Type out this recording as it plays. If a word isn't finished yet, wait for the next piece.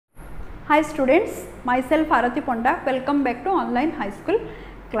Hi students, myself Arati Ponda. Welcome back to online high school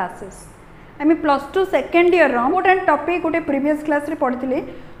classes. I am plus 2 second year important topic गोटे previous class रे पढ़िथिले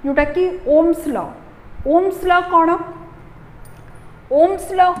जोटा कि Ohms law. Ohms law कोन? Ohms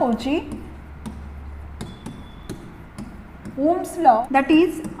law होची Ohms law that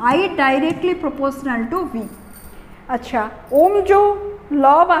is I directly proportional to V. अच्छा, ओम जो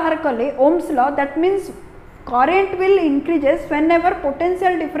law बाहर कले Ohms law that means current will increases whenever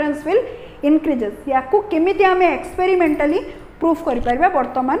potential difference will increases. याकू केमिति आमे एक्सपेरिमेंटली प्रूफ करि परबा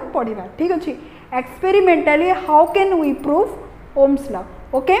वर्तमान पढिबा. ठीक अछि. Experimentally how can we proof Ohms law?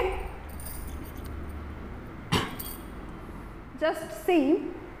 Okay, just see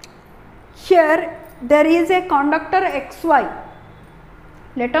here there is a conductor xy.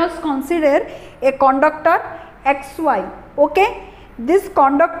 Let us consider a conductor xy. Okay, this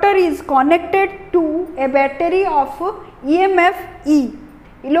conductor is connected to a battery of EMF E,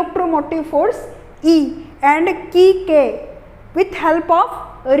 electromotive force E, and key K with help of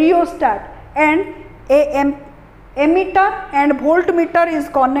rheostat, and a emitter and voltmeter is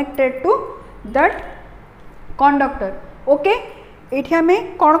connected to that conductor. Okay, एठी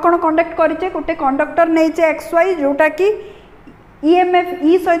हमें कौन कौन conduct करिचे गोटे conductor नैचे xy जोटा कि EMF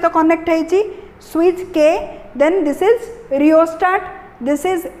E सहित connect होइची switch K, then this is rheostat, this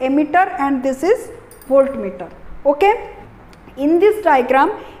is emitter and this is voltmeter. Okay, in this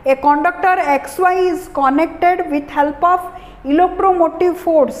diagram a conductor xy is connected with help of electromotive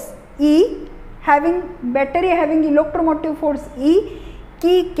force E, having battery having electromotive force E,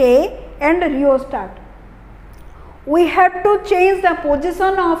 key K and rheostat. We have to change the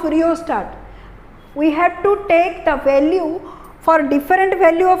position of rheostat. We have to take the value for different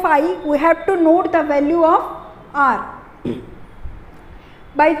value of I. We have to note the value of R.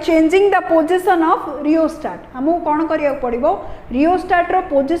 By changing the position of rheostat, हमको कौन करिया पड़िबो rheostat रो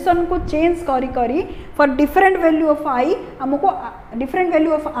position को change करी करी for different value of I हमको different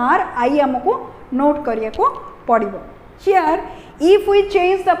value of R I हमको note करिया को पड़िबो. Here if we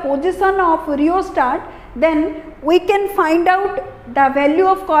change the position of rheostat, then we can find out the value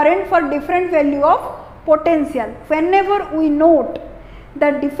of current for different value of potential. Whenever we note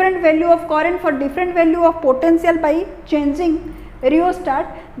the different value of current for different value of potential by changing rheostat,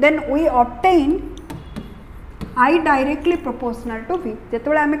 then we obtain I directly proportional to V.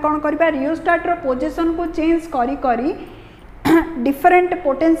 जेतबेले आमे कोन करबा rheostat रो position को change करी करी different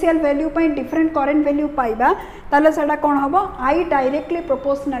potential value पई different current value पाइबा ताले सेडा कोन हबो I directly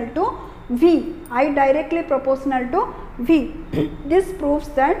proportional to V. I directly proportional to V. This proves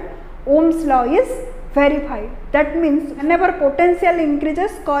that Ohm's law is verified. That means whenever potential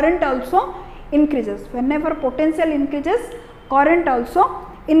increases, current also increases. Whenever potential increases, current also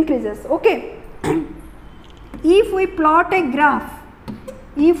increases. Okay. If we plot a graph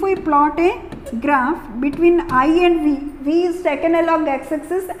between I and V, V is taken along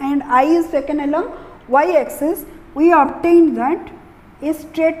x-axis and I is taken along y-axis, we obtain that a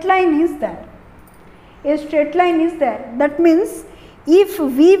straight line is there. A straight line is there. That means if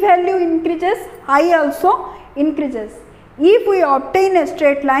V value increases, I also increases. If we obtain a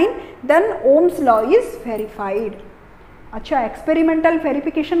straight line, then Ohm's law is verified. अच्छा, experimental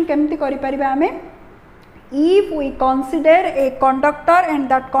verification केमती करि परिबा हमें? If we consider a conductor and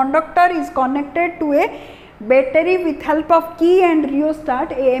that conductor is connected to a battery with help of key and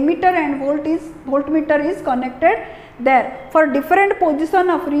rheostat, a emitter and voltmeter is connected there. For different position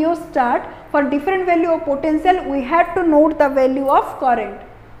of rheostat, for different value of potential, we have to note the value of current.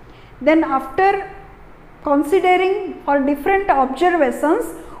 Then after considering for different observations,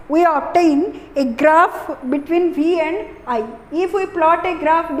 we obtain a graph between V and I. If we plot a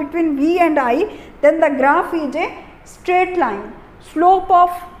graph between V and I, then the graph is a straight line. Slope of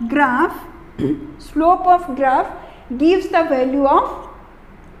graph gives the value of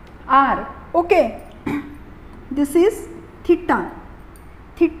R. Okay, this is theta.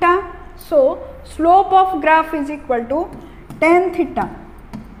 So slope of graph is equal to tan theta.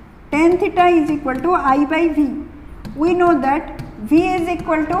 Tan theta is equal to I by V. We know that V is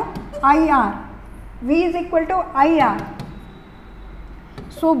equal to IR. V is equal to IR.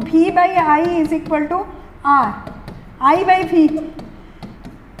 So V by I is equal to R. I by V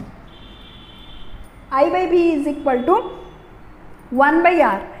is equal to 1 by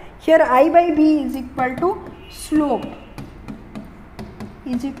R. Here I by V is equal to slope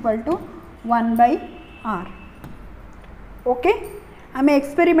is equal to 1 by R. Okay, आमे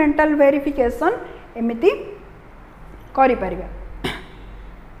experimental verification एमिति करि परिबा.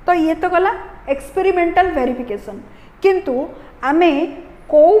 तो ये तो गला experimental verification. किंतु आमे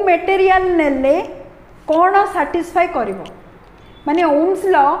को मटेरियल नेले कोन satisfy करिवो माने Ohm's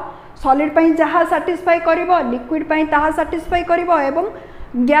law सॉलिड पाई जहाँ सैटिस्फाई करिवो लिक्विड पाई ताहा सैटिस्फाई करिवो एवं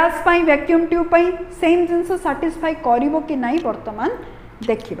गैस पाई वैक्यूम ट्यूब पाई सेम जिनस सैटिस्फाई करिवो कि नहीं वर्तमान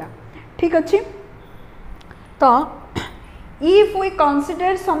देखिबा ठीक अछि। तो if we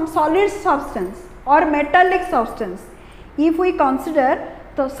consider some solid substance or metallic substance, if we consider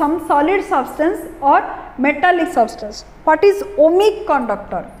तो some solid substance or metallic substance, what is ohmic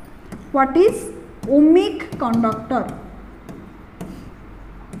conductor? What is ohmic conductor?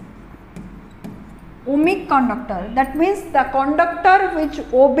 Ohmic conductor, that means the conductor which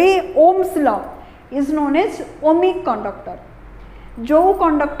obey Ohm's law is known as ohmic conductor. जो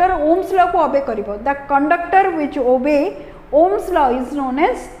conductor Ohm's law को obey करिवो, the conductor which obey Ohm's law is known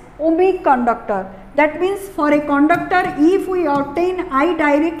as ohmic conductor. That means for a conductor, if we obtain I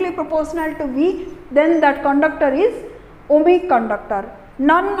directly proportional to V, then that conductor is ohmic conductor.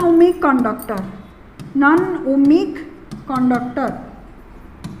 Non-ohmic conductor, non-ohmic conductor,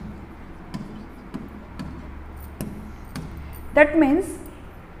 that means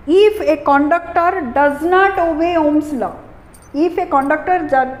if a conductor does not obey Ohm's law, if a conductor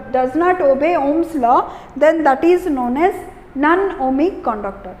does not obey Ohm's law, then that is known as non-ohmic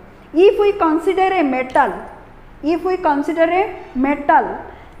conductor. If we consider a metal, if we consider a metal,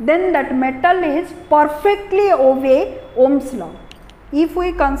 then that metal is perfectly obey Ohm's law. If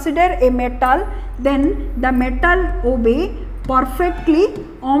we consider a metal, then the metal obey perfectly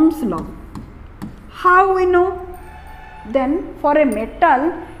Ohm's law. How we know? Then for a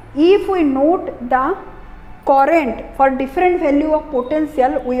metal, if we note the current for different value of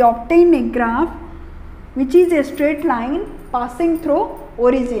potential, we obtain a graph which is a straight line passing through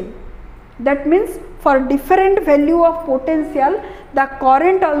origin. That means for different value of potential, the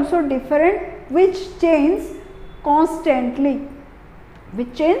current also different, which change constantly,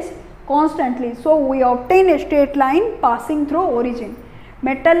 which change constantly. So we obtain a straight line passing through origin.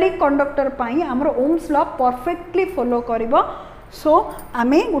 Metallic conductor पाई आमर Ohm's law perfectly follow करिबो. So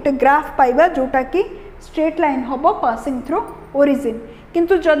आमे गोटे graph पाइबा जोटा कि straight line होबो passing through origin.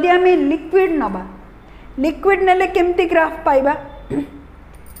 किंतु जदि आमे liquid नबा, liquid नेले केमती ग्राफ पाइबा?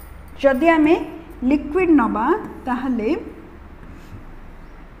 जदि आमे लिक्विड नबा ताहले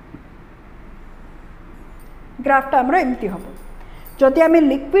ग्राफटा हमरो एमती हबो. जदि आमे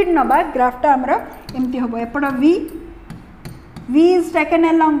लिक्विड नबा ग्राफटा हमरो एमती हबो. एपड V is taken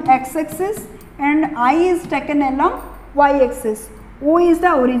along x axis and I is taken along y axis. O is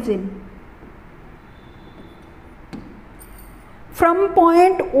the origin. From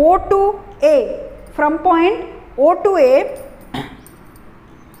point O to A, from point O to A,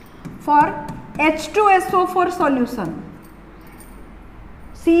 for H2SO4 solution,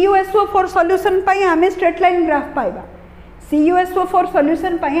 CuSO4 solution पाई आमे straight line graph पाइबा. CuSO4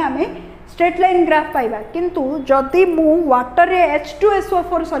 solution पाई आमे straight line graph पाइबा. किंतु जदि मु water रे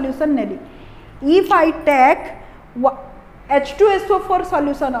H2SO4 solution Nelly, if I take H2SO4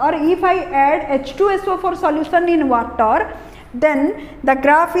 solution or if I add H2SO4 solution in water, then the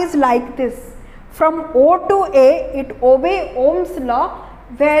graph is like this. From O to A, it obey Ohm's law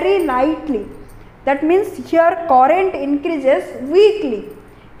very lightly. That means here current increases weakly.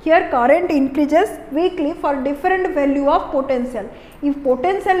 Here current increases weakly for different value of potential. If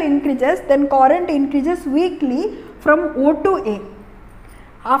potential increases, then current increases weakly from O to A.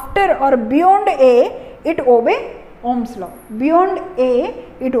 After or beyond A, it obey Ohm's law. Beyond A,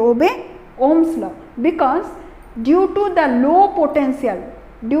 it obey Ohm's law, because due to the low potential,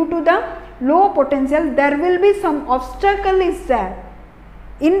 there will be some obstacle is there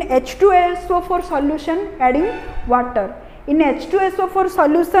in H2SO4 solution adding water. In H2SO4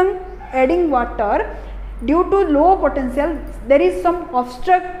 solution adding water, due to low potential, there is some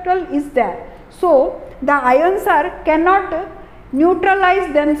obstacle is there. So the ions cannot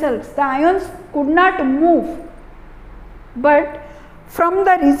neutralize themselves. The ions could not move. But from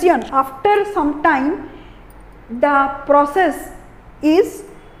the region, after some time, the process is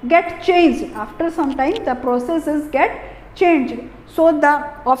get changed. After some time, the process is get changed. So the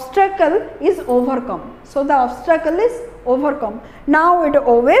obstacle is overcome. Now it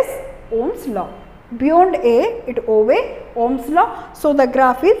obeys Ohm's law. Beyond A, it obeys Ohm's law. So the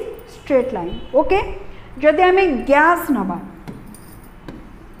graph is straight line. Okay. जदि आमे gas नबा,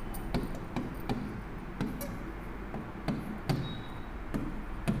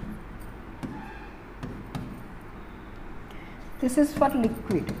 this is for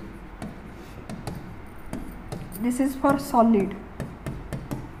liquid, this is for solid,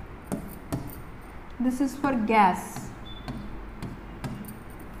 this is for gas.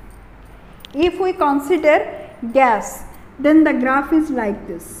 If we consider gas, then the graph is like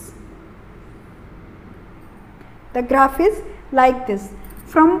this. The graph is like this.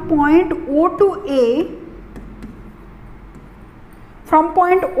 from point O to A, from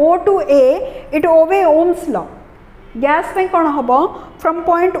point O to A, it obey Ohm's law. Gas में कौन होगा? From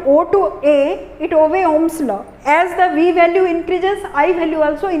point O to A, it obey Ohm's law. As the V value increases, I value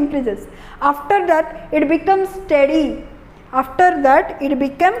also increases. After that, it becomes steady. After that, it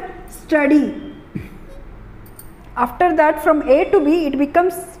becomes steady. After that, from A to B, it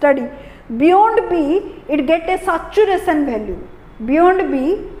becomes steady. Beyond B, it get a saturation value. Beyond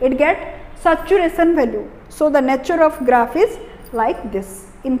B, it get saturation value. So the nature of graph is like this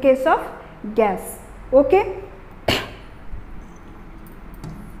in case of gas. Okay.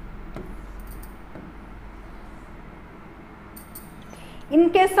 In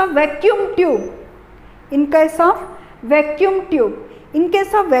case of vacuum tube, in case of vacuum tube, in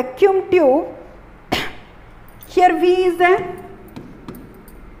case of vacuum tube, here V is there,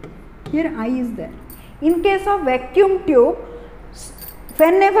 here I is there. In case of vacuum tube,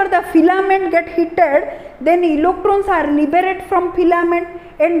 whenever the filament get heated, then electrons are liberated from filament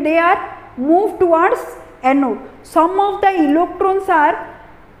and they are moved towards anode. Some of the electrons are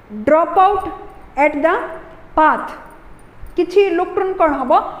drop out at the path. किछि electron कौन हम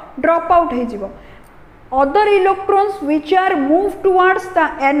drop out हो other electrons which are move towards the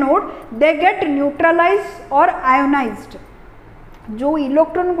anode they get neutralised और ionised जो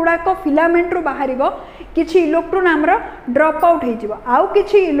electron गुड़ाक filament रू बाहर किछि electron आमर ड्रॉप आउट हो आउ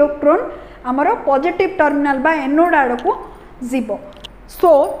किछि इलेक्ट्रॉन आमर पॉजिटिव टर्मिनल बा एनोड आड़ को जीव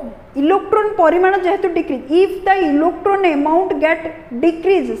सो इलेक्ट्रॉन परिमाण जेहेतु decrease if the electron amount gate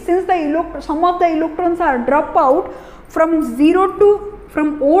decrease since the some of the electrons are drop out from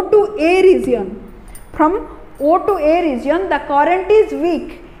O to A region, from O to A region the current is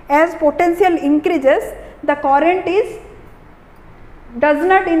weak. As potential increases, the current does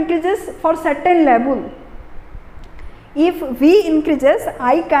not increases for certain level. If V increases,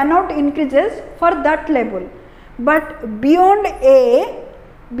 I cannot increases for that level. But beyond A,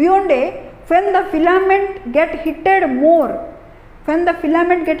 when the filament get heated more, when the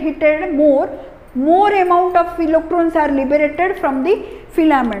filament get heated more amount of electrons are liberated from the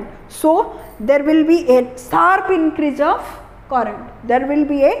filament. So there will be a sharp increase of current. There will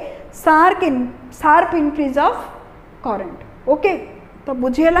be a sharp increase of current. Okay, तो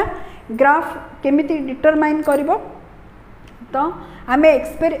बुझीला graph केमिति determine करिवो तो आमे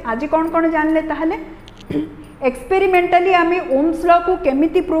आज कौन जानले ताहले experimentally आमे Ohm's law को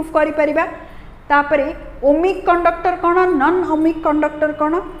केमिति प्रूफ करि परिबा तापरे ओमिक कंडक्टर कौन नॉन ओमिक कंडक्टर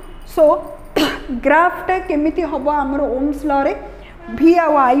कौन सो ग्राफटा केमिति हबो हमरो ओम्स लॉ रे V आ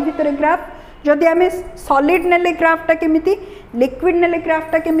I भितर ग्राफ जदि आमे सॉलिड नेले ग्राफटा केमिति लिक्विड नेले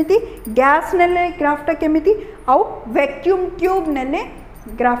ग्राफटा केमिति गैस नेले ग्राफटा केमिति आ वैक्यूम ट्यूब नेले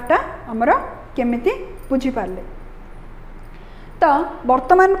ग्राफटा हमरो केमिति बुझी पारले तो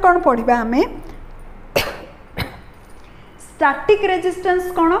वर्तमान कोन पढिबा आमे static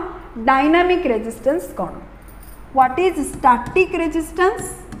resistance cone dynamic resistance cone what is static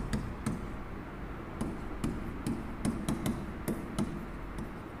resistance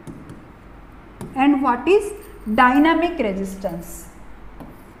and what is dynamic resistance.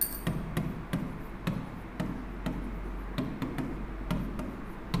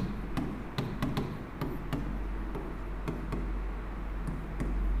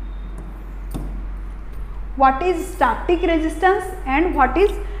 What is static resistance and what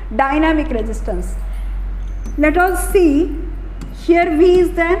is dynamic resistance? Let us see, here V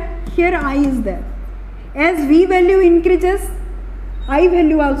is there, here I is there. As V value increases, I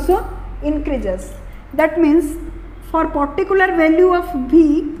value also increases. That means for particular value of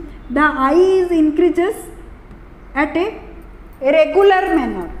V, the I is increases at a regular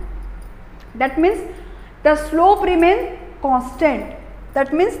manner. That means the slope remain constant.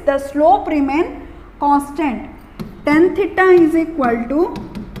 That means the slope remain constant. Tan theta is equal to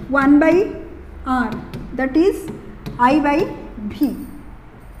 1 by R. That is I by V.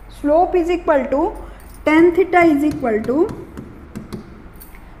 Slope is equal to tan theta is equal to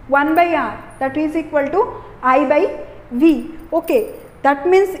 1 by R, that is equal to I by V. Okay, that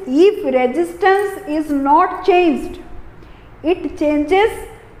means if resistance is not changed, it changes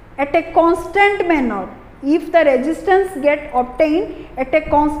at a constant manner. If the resistance get obtained at a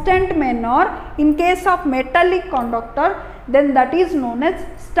constant manner in case of metallic conductor, then that is known as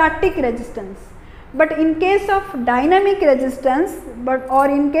static resistance. But in case of dynamic resistance, or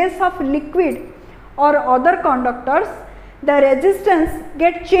in case of liquid or other conductors, the resistance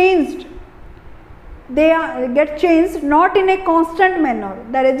get changed. They get changed not in a constant manner.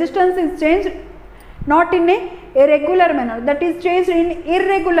 The resistance is changed not in a regular manner. That is changed in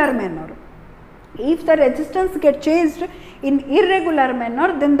irregular manner. If the resistance get changed in irregular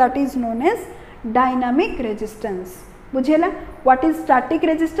manner, then that is known as dynamic resistance. बुझेला? What is static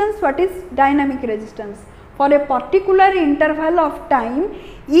resistance? What is dynamic resistance? For a particular interval of time,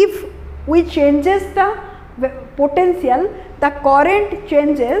 if we changes the potential, the current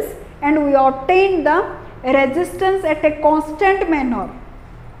changes and we obtain the resistance at a constant manner,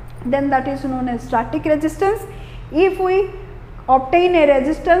 then that is known as static resistance. If we obtain a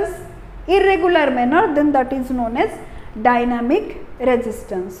resistance irregular manner, then that is known as dynamic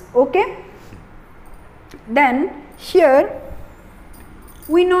resistance. Okay. Then here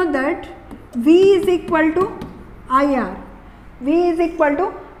we know that V is equal to IR. V is equal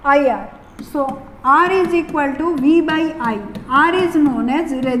to IR. So R is equal to V by I. R is known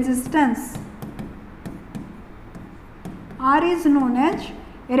as resistance. R is known as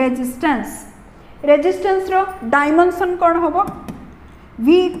resistance. Resistance ro dimension कौन होबो?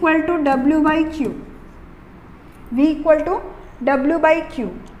 V equal to W by Q. V equal to W by Q.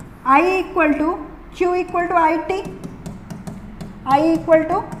 I equal to Q equal to IT. I equal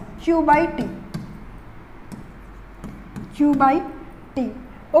to Q by T. Q by T.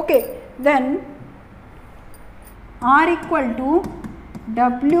 Okay. Then R equal to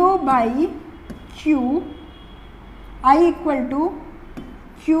W by Q. I equal to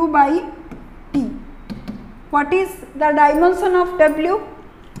Q by T. What is the dimension of W?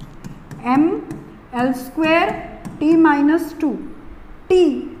 M L square T minus 2.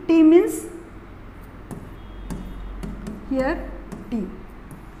 T means here T.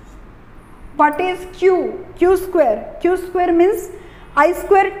 What is Q? Q square. Q square means I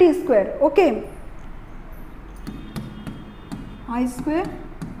square T square. Okay. I square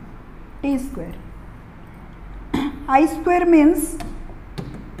T square. I square means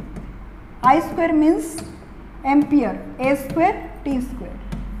ampere. A square T square.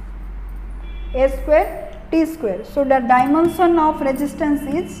 A square T square. So the dimension of resistance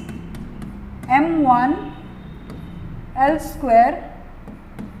is M1 L square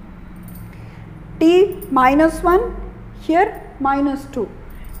T minus 1 here minus 2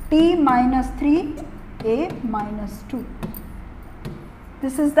 T minus 3 A minus 2.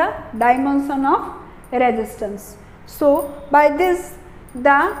 This is the dimension of resistance. So by this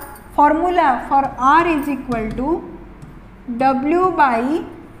the formula for R is equal to W by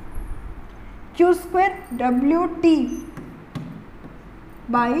Q square WT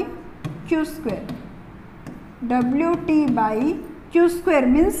by Q square. WT by Q square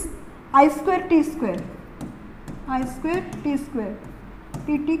means I square T square. I square T square.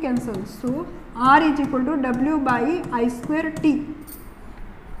 T cancels. So R is equal to W by I square T.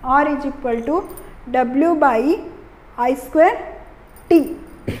 R is equal to W by I square T.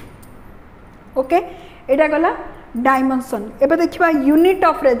 Okay. एटा गला dimension. एबे देखिबा unit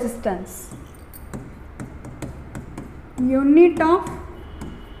of resistance. Unit of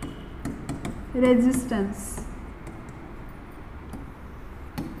resistance.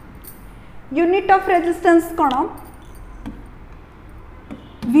 Unit of resistance कौन?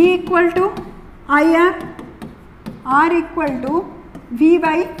 V equal to IR. R equal to V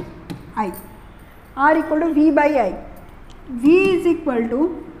by I. R equal to V by I. V is equal to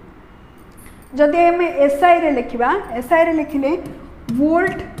जदि आम SI रे लिखिबा, SI रे लिखिले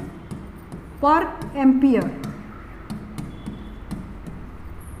volt पर ampere.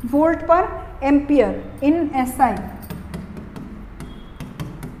 Volt पर ampere इन SI.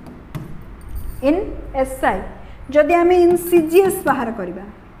 इन SI. जदि आम इन CGS बाहर करिबा,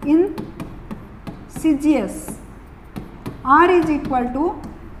 इन CGS R is equal to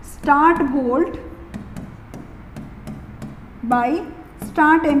start volt by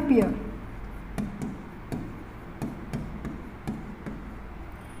start ampere.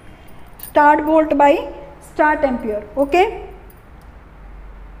 Start volt by start ampere. Okay.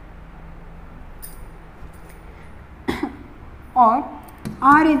 और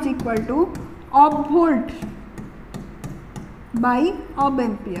R is equal to of volt by of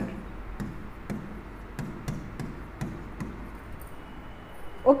ampere.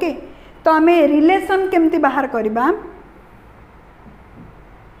 Okay. तो आम relation केमती बाहर करबा?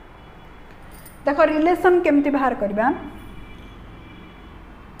 देखो रिलेशन केमती बाहर करबा?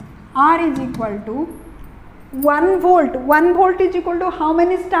 R is equal to 1 volt. 1 volt is equal to how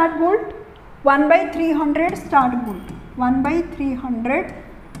many start volt? 1 by 300 start volt. 1 by 300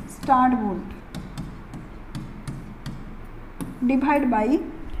 start volt divided by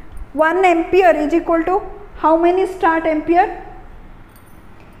 1 ampere is equal to how many start ampere?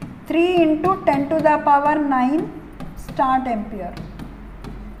 3 into 10 to the power 9 start ampere.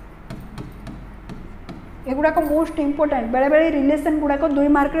 एगुड़ाक most important. बेले बेले relation गुड़ाक 2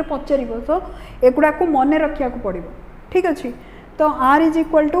 mark रे पचार. सो एगुड़ा को मन रखा पड़ो. ठीक अच्छे। तो R is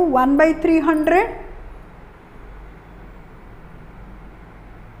equal to 1/300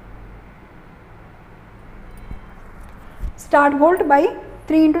 start volt by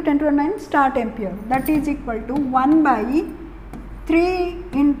 3 into 10 to the 9 start ampere, that is equal to 1/3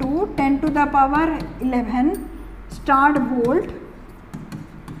 into 10 to the power 11 start volt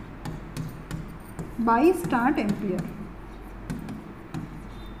by start ampere.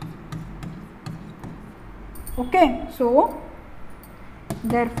 Okay, so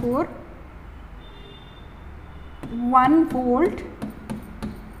therefore 1 volt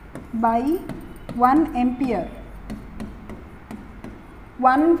by 1 ampere,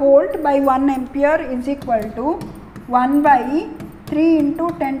 1 volt by 1 ampere is equal to 1/3 into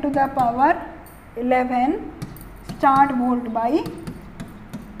 10 to the power 11 start volt by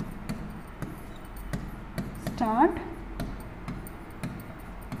start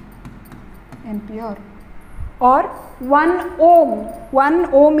ampere, or 1 ohm, 1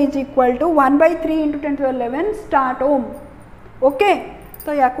 ohm is equal to 1/3 into 10 to the 11 start ohm. Okay, तो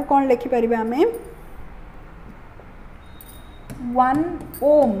या को कौन लिखि परिबे हमें 1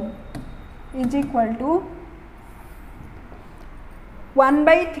 ohm is equal to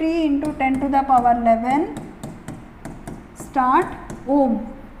 1/3 into 10 to the power 11 start ohm.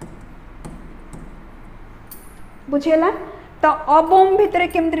 बुझेला? तो अब ओम भितर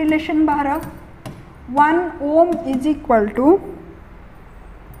केमती रिलेशन बाहर 1 ohm is equal to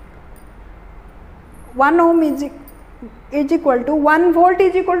 1 ohm is equal to 1 volt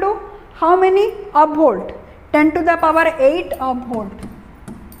is equal to how many up volt, 10 to the power 8 up volt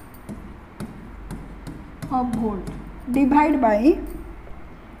divide by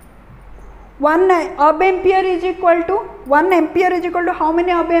 1 up ampere is equal to 1 ampere is equal to how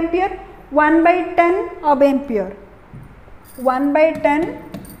many up ampere, 1/10 up ampere, 1/10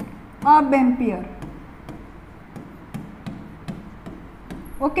 up ampere.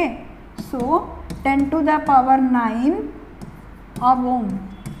 Okay, so 10 to the power 9 of ohm,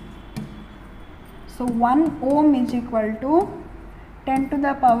 so 1 ohm is equal to 10 to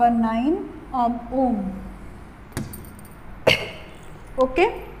the power 9 of ohm. Okay,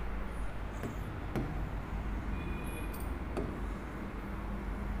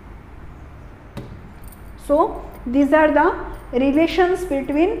 so these are the relations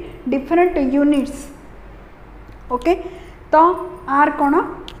between different units. Okay, तो are कौन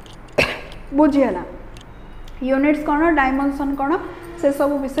बुझीगला, units कौन, dimension कौन, से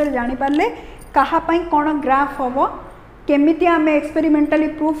सब विषय जानी पारे कहापाई कौन ग्राफ हम, केमिति आमे एक्सपेरिमेंटली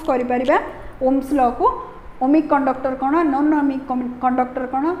प्रूफ करि परिबा ओम्स लॉ को, ओमिक कंडक्टर कौन, नॉन ओमिक कंडक्टर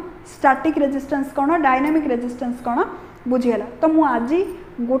कौन, स्टैटिक रेजिस्टेंस कौन, डायनामिक रेजिस्टेंस कौन बुझीगला। तो मु आज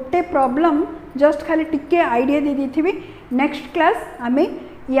गोटे प्रॉब्लम जस्ट खाली टिके आइडिया दे देथिबी, नेक्स्ट क्लास आमे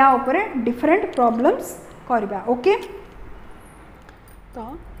या ऊपर डिफरेंट प्रॉब्लम्स करबा। ओके, तो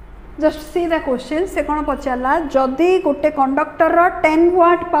जस्ट सी द क्वेश्चन, से कौन पचारा जदि गोटे कंडक्टर 10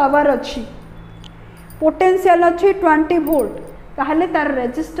 वाट पावर अच्छी, पोटेंशियल अच्छी 20 वोल्ट, ताहले तार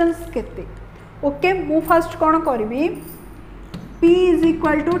रेजिस्टेंस केते। ओके, मु फर्स्ट कौन करी P is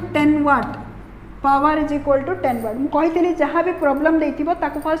equal to 10 watt, power is equal to 10 वाट। मु कही जहाँ भी प्रॉब्लम देथिबो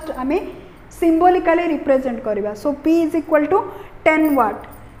ताको फर्स्ट आमे सिंबॉलिकली रिप्रेजेंट करबा। सो P is equal to 10 watt,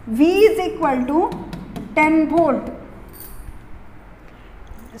 V is equal to 10 volt,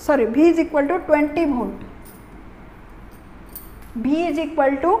 sorry V is equal to 20 volt, V is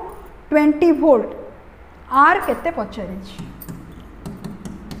equal to 20 volt. R केते पचारि,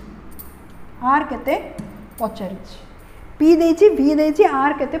 R केते पचारि, P देछि, V देछि,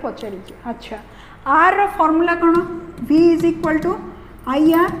 R केते पचारि। अच्छा, R रो formula कौन, V is equal to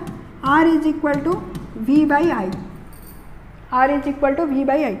IR, R is equal to V by I, R is equal to V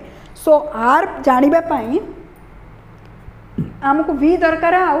by I। So R जानिबा पाई आमको V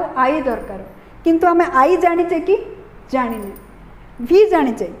दरकार आउ I दरकार, किंतु आमे I जानिचे कि जानिने, V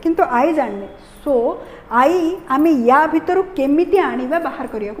जानिचे किंतु I जानिने। सो I आमे या भितर केमिति आनिबा बाहर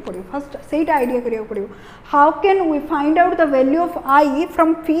करिया को पड़ियो, फर्स्ट सेटा आइडिया करिया को पड़ियो। How can we find out the value of I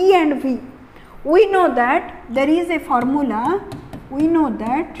from P and V? We know that there is a formula, we know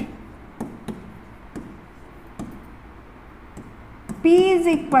that P is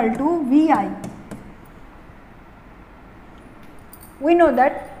equal to VI, we know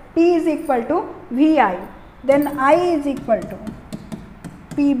that P is equal to VI, then I is equal to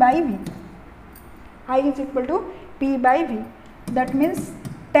P by V, I is equal to P by V, that means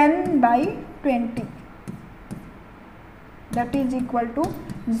 10 by 20, that is equal to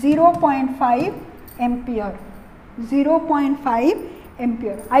 0.5 ampere, 0.5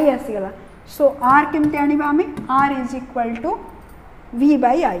 ampere I आसीगला। So R केमती आनिबा हमें, R is equal to V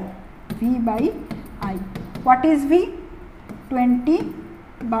by I, V by I, what is V? 20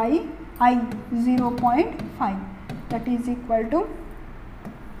 by I 0.5 that is equal to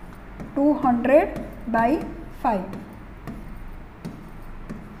 200 by 5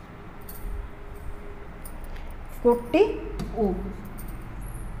 40 ohm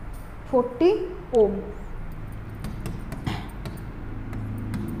 40 ohm.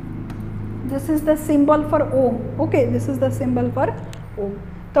 This is the symbol for ohm. Okay, this is the symbol for ohm.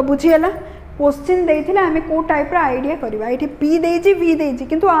 तो बुझीगला question देइथिले आमे को type रा idea करबा एठी p देइछि v देइछि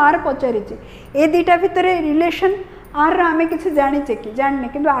किंतु r पचारिछि ए दुटा भितरे relation r रा आमे किछि जानिछे कि जानने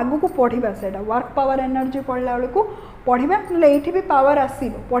किंतु आगु को पढिबा सेटा वर्क पावर एनर्जी पढला बेले को पढिबा नले एठी भी पावर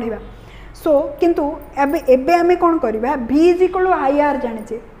आसीबो पढिबा सो किंतु एबे आमे कोन करबा v is equal to ir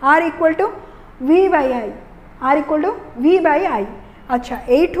जानिछे r equal to v by i r equal to v by i. अच्छा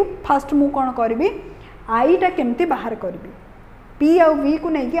एठू फर्स्ट मु कोन करबी i टा केमती बाहर करबी p और v को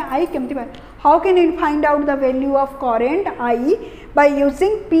नहीं कि i केमती बाहर. How can you find out the value of current i by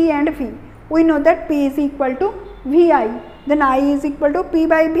using p and v. we know that p is equal to vi, then I is equal to p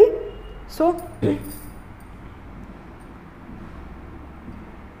by v. So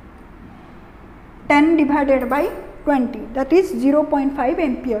 10 divided by 20 that is 0.5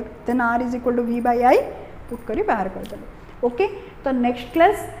 ampere, then r is equal to v by i put करी बाहर कर देलो. Okay तो next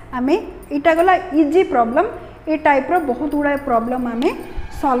class आमे इटा गला easy problem ए type रो बहुत गुड़ा प्रॉब्लम आमे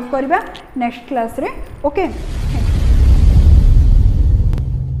सॉल्व करबा नेक्स्ट क्लास रे. ओके.